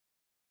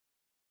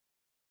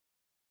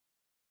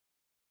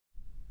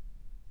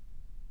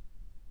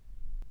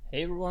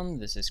Hey everyone,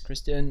 this is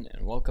Christian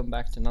and welcome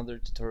back to another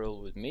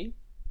tutorial with me.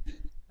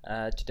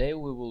 Today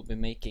we will be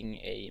making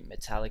a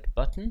metallic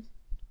button.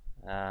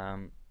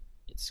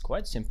 It's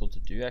quite simple to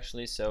do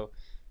actually, so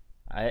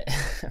I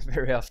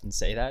very often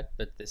say that,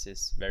 but this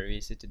is very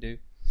easy to do.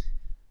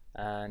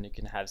 And you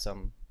can have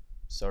some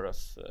sort of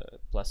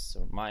plus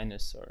or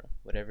minus or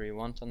whatever you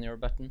want on your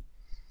button.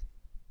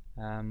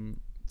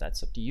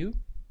 That's up to you.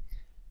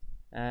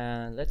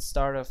 Let's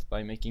start off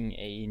by making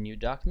a new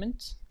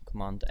document,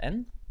 Command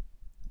N.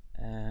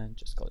 And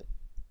just call it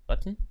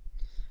button.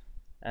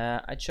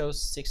 I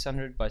chose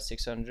 600 by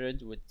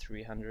 600 with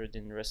 300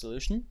 in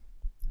resolution.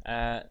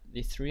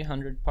 The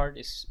 300 part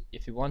is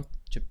if you want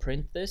to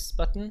print this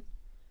button,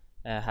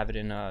 have it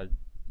in a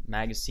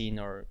magazine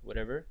or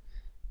whatever,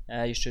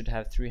 you should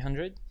have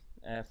 300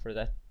 for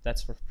that.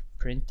 That's for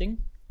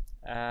printing.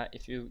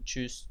 If you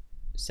choose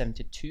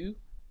 72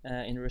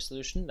 in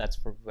resolution, that's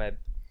for web.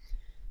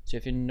 So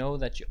if you know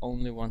that you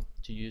only want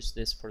to use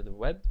this for the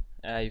web,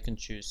 you can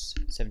choose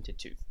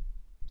 72.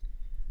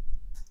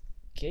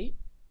 Okay,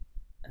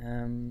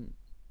 now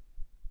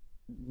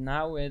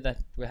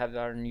that we have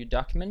our new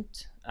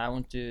document, I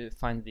want to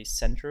find the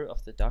center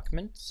of the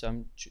document, so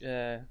I'm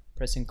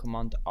pressing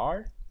Command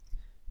R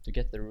to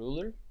get the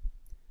ruler.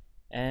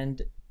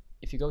 And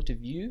if you go to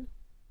View,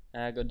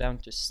 go down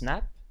to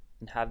Snap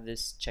and have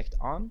this checked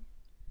on.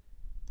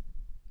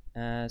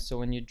 So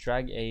when you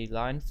drag a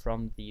line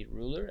from the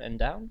ruler and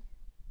down,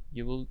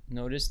 you will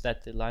notice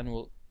that the line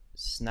will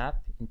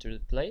snap into the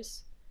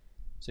place.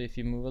 So if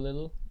you move a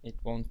little, it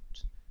won't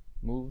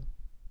move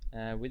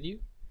with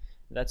you.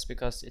 That's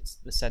because it's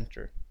the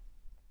center.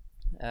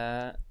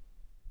 And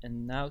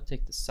now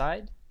take the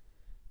side,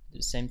 do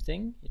the same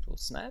thing, it will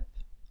snap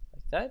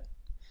like that.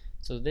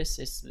 So this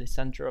is the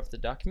center of the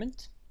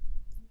document.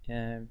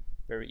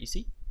 Very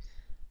easy.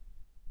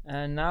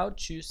 And now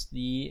choose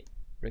the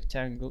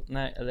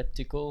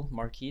elliptical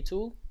marquee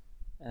tool,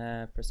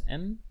 press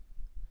M.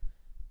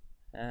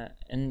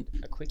 And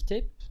a quick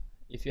tip,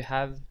 if you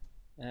have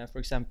for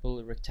example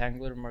a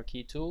rectangular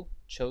marquee tool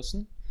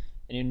chosen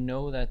and you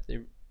know that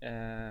the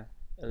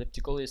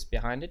elliptical is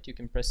behind it, you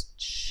can press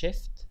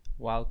Shift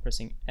while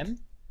pressing M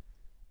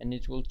and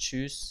it will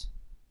choose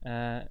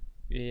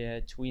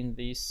between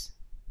these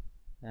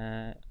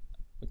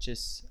which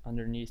is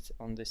underneath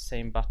on the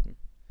same button.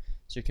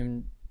 So you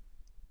can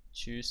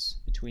choose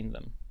between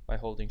them by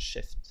holding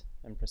Shift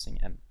and pressing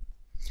M.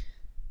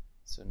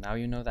 So now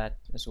you know that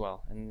as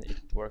well, and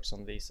it works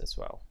on these as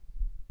well.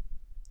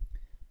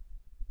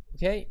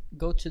 Okay,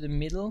 go to the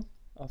middle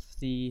of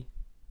the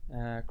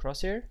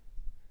crosshair,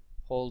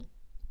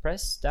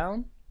 press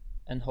down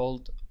and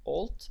hold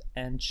Alt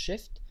and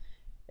Shift,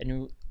 and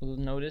you will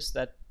notice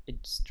that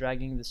it's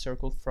dragging the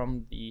circle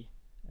from the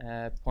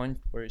point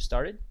where you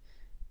started.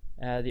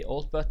 The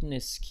Alt button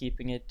is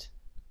keeping it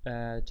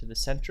to the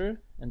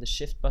center, and the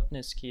Shift button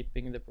is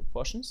keeping the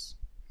proportions.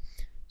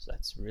 So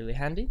that's really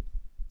handy.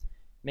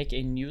 Make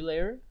a new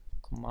layer,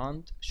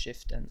 Command,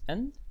 Shift and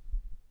N.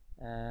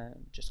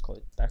 Just call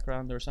it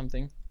background or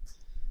something.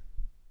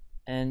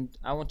 And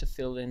I want to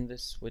fill in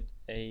this with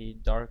a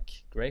dark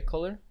gray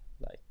color,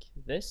 like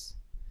this.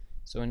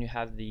 So when you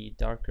have the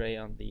dark gray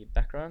on the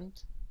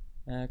background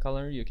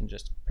color, you can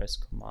just press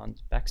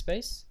Command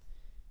Backspace.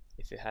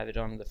 If you have it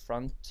on the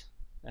front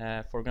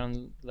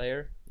foreground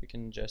layer, you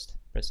can just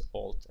press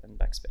Alt and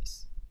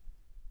Backspace.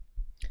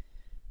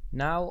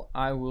 Now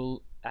I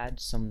will add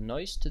some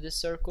noise to this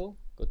circle.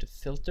 Go to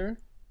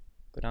Filter,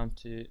 go down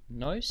to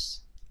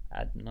Noise,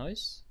 add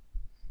noise,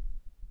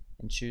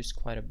 and choose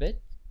quite a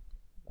bit,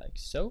 like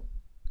so.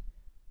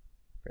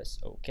 Press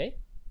OK,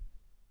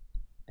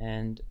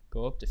 and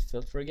go up to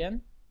Filter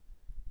again,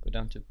 go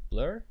down to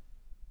Blur,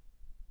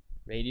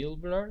 Radial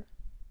Blur,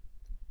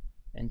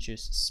 and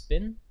choose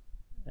Spin,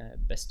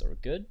 Best or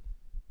Good,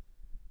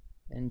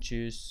 and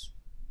choose,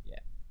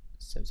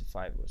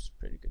 75 was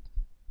pretty good,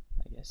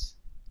 I guess,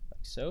 like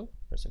so.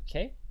 Press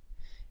OK,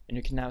 and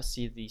you can now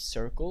see the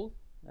circles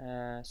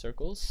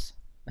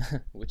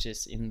which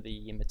is in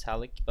the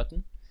metallic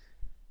button.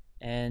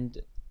 And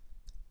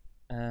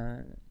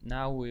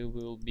now we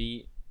will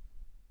be,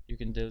 you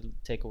can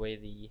take away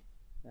the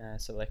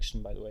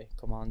selection, by the way,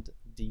 Command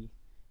D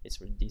is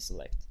for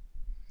deselect.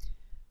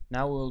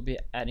 Now we'll be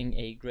adding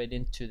a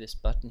gradient to this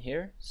button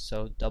here,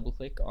 so double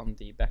click on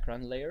the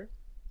background layer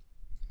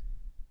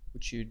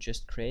which you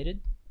just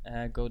created,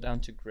 go down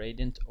to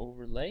Gradient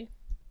Overlay,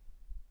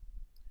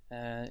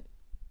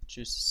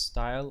 choose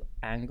Style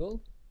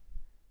Angle,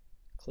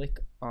 click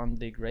on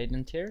the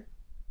gradient here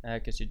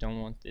because you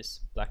don't want this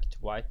black to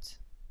white.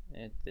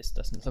 This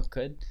doesn't look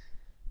good.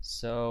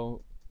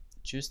 So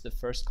choose the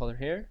first color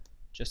here,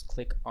 just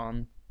click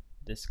on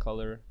this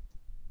color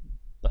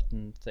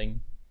button thing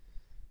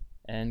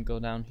and go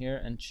down here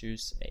and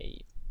choose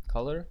a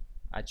color.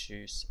 I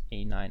choose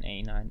A9,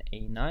 A9,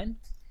 A9,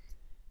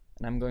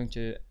 and I'm going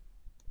to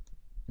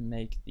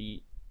make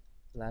the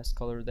last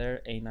color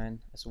there A9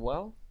 as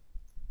well,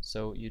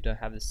 so you don't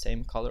have the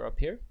same color up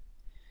here.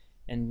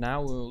 And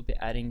now we will be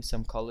adding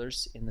some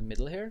colors in the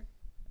middle here.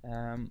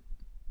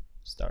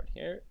 Start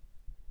here,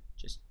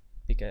 just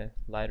pick a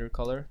lighter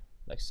color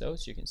like so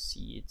you can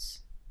see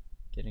it's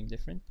getting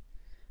different,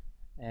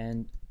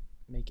 and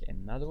make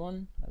another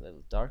one a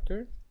little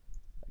darker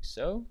like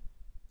so,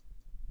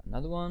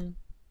 another one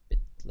a bit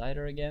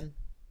lighter again,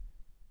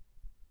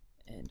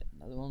 and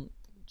another one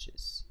which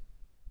is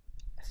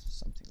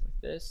something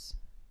like this,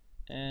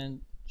 and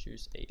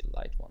choose a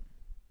light one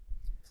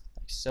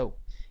like so.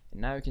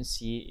 And now you can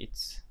see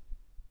it's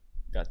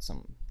got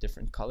some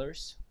different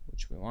colors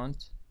which we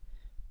want,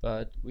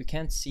 but we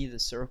can't see the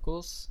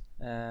circles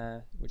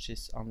which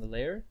is on the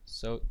layer,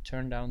 so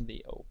turn down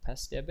the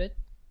opacity a bit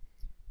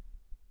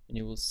and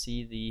you will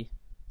see the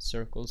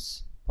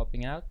circles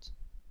popping out.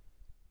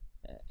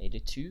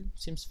 82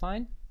 seems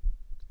fine.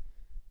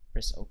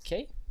 Press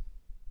OK,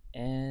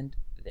 and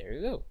there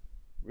you go.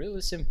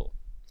 Really simple.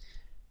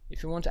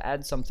 If you want to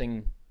add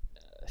something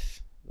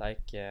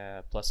like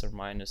plus or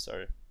minus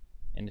or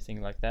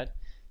anything like that,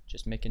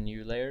 just make a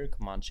new layer,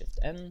 Command Shift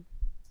N,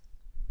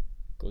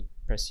 go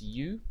press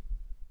U,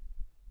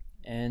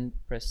 and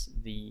press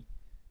the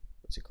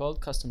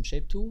custom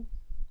shape tool,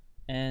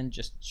 and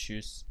just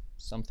choose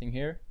something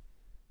here.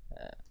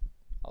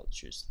 I'll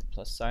choose the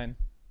plus sign,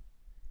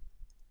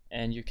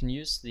 and you can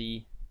use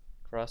the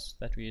cross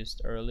that we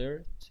used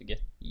earlier to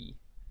get the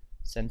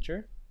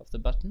center of the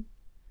button.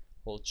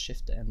 Hold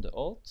Shift and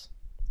Alt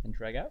and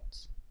drag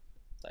out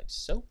like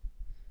so.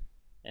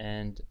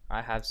 And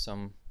I have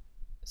some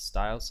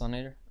styles on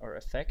it, or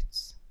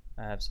effects.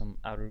 I have some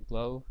outer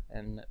glow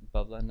and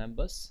bubble and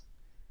nimbus.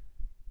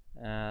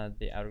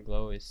 The outer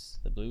glow is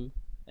the blue,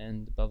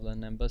 and the bubble and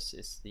nimbus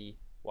is the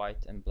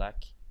white and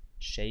black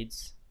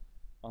shades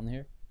on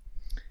here.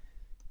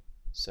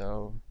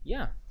 So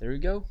yeah, there you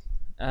go.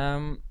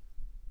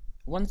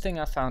 One thing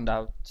I found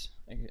out,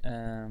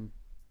 I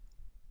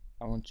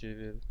want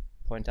to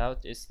point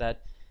out, is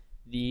that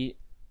the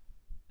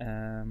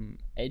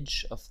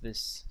edge of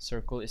this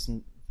circle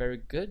isn't very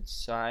good,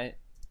 so I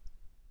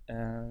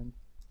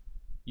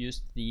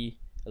used the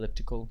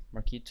elliptical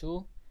marquee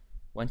tool,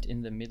 went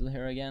in the middle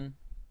here again,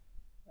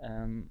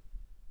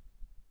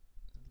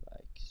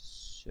 like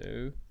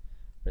so,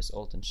 press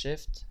Alt and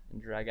Shift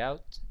and drag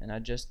out, and I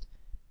just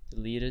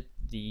deleted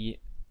the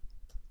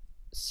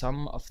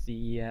sum of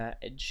the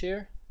edge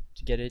here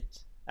to get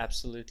it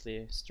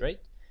absolutely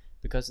straight,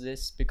 because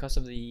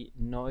of the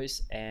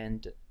noise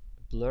and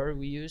blur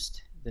we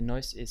used, the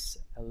noise is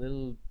a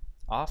little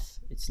off,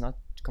 it's not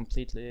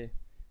completely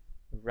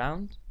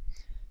round.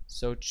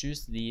 So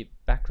choose the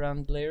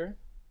background layer.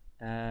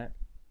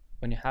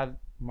 When you have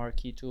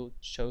marquee tool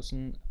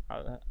chosen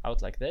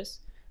out like this,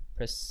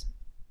 press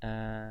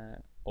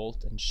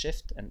Alt and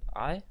Shift and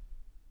I.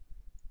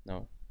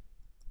 No,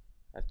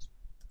 that's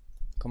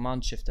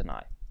Command Shift and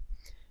I,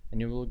 and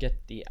you will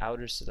get the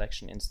outer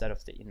selection instead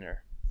of the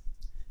inner.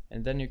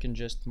 And then you can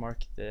just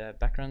mark the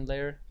background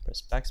layer,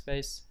 press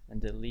backspace,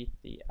 and delete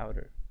the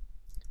outer.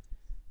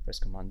 Press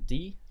Command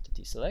D to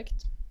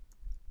deselect,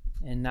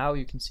 and now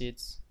you can see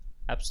it's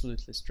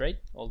absolutely straight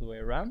all the way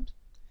around.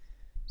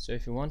 So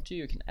if you want to,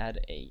 you can add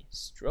a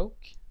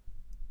stroke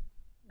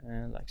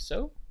like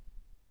so,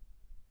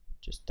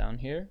 just down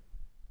here,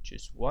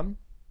 choose 1,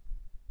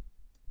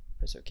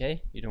 press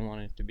OK. You don't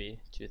want it to be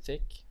too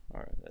thick,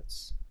 or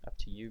that's up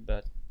to you,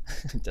 but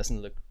it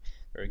doesn't look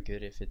very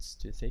good if it's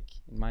too thick,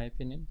 in my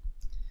opinion.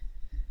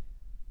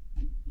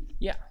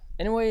 Yeah,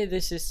 anyway,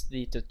 this is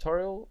the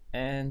tutorial,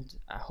 and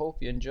I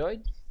hope you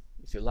enjoyed.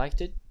 If you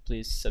liked it,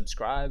 please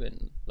subscribe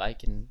and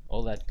like and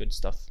all that good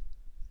stuff,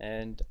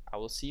 and I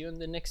will see you in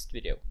the next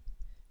video.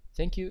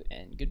 Thank you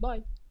and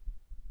goodbye.